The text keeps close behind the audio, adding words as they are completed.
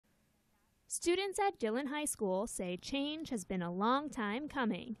Students at Dillon High School say change has been a long time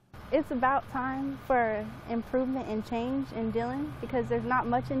coming. It's about time for improvement and change in Dillon because there's not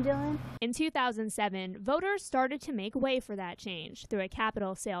much in Dillon. In 2007, voters started to make way for that change through a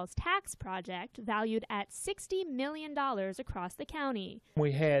capital sales tax project valued at $60 million across the county.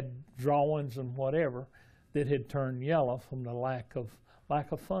 We had drawings and whatever that had turned yellow from the lack of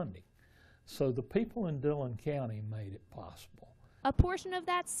funding. So the people in Dillon County made it possible. A portion of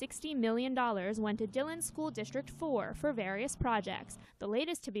that $60 million went to Dillon School District 4 for various projects. The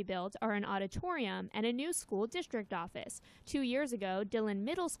latest to be built are an auditorium and a new school district office. 2 years ago, Dillon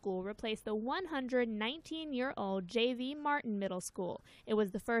Middle School replaced the 119-year-old J.V. Martin Middle School. It was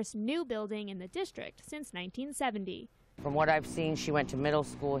the first new building in the district since 1970. From what I've seen, she went to middle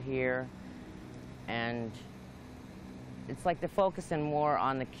school here, and it's like they're focusing more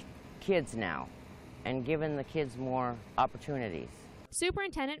on the kids now and giving the kids more opportunities.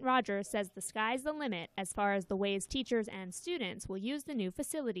 Superintendent Rogers says the sky's the limit as far as the ways teachers and students will use the new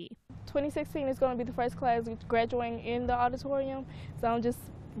facility. 2016 is going to be the first class graduating in the auditorium, so I'm just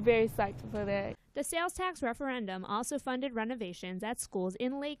very psyched for that. The sales tax referendum also funded renovations at schools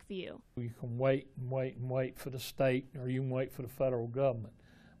in Lakeview. You can wait and wait and wait for the state, or you can wait for the federal government,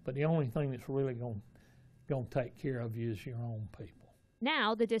 but the only thing that's really going to take care of you is your own people.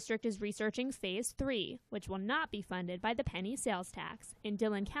 Now the district is researching Phase 3, which will not be funded by the penny sales tax. In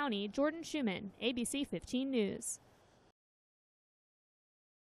Dillon County, Jordan Schumann, ABC 15 News.